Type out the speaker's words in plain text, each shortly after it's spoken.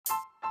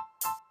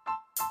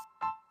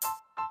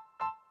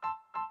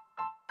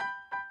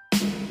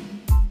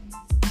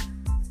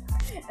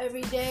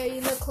Every day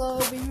in the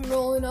club, we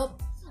rolling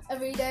up.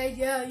 Every day,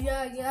 yeah.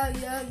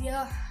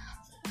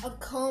 I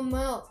come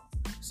out.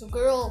 So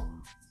girl,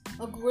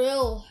 a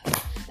grill.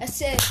 I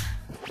said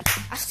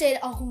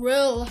a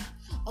grill.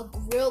 A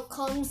grill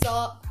comes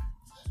up,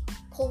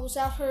 pulls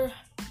out her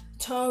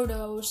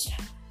Totos.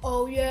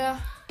 Oh yeah.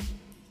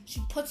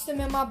 She puts them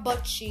in my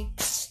butt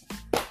cheeks.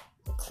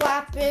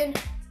 Clapping.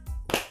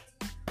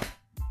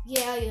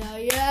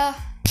 Yeah.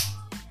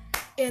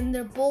 And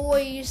they're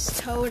boys'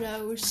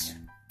 Totos.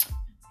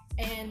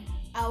 And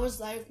I was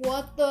like,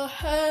 what the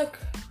heck?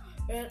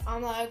 And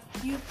I'm like,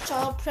 you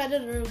child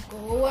predator,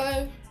 go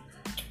away.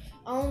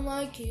 I don't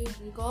like you,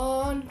 be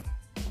gone.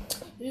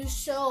 You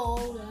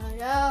so,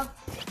 yeah.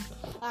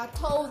 I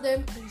told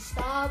them, please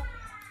stop.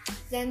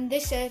 Then they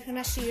said, can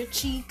I see your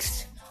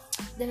cheeks?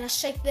 Then I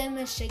shake them.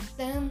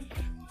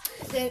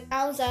 Then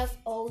I was like,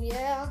 oh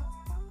yeah,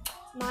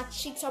 my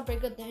cheeks are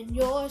bigger than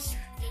yours.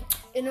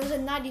 And it was a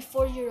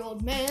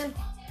 94-year-old man.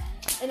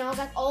 And I was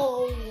like,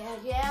 oh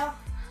yeah.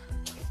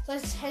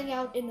 Let's hang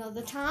out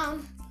another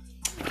time.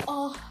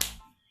 Oh,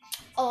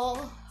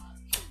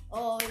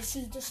 this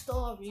is the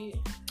story.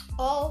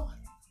 Oh,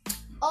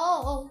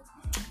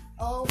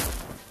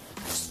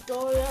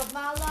 story of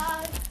my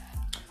life.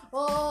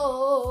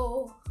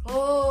 Oh,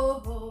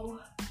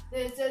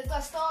 this is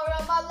the story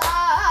of my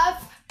life.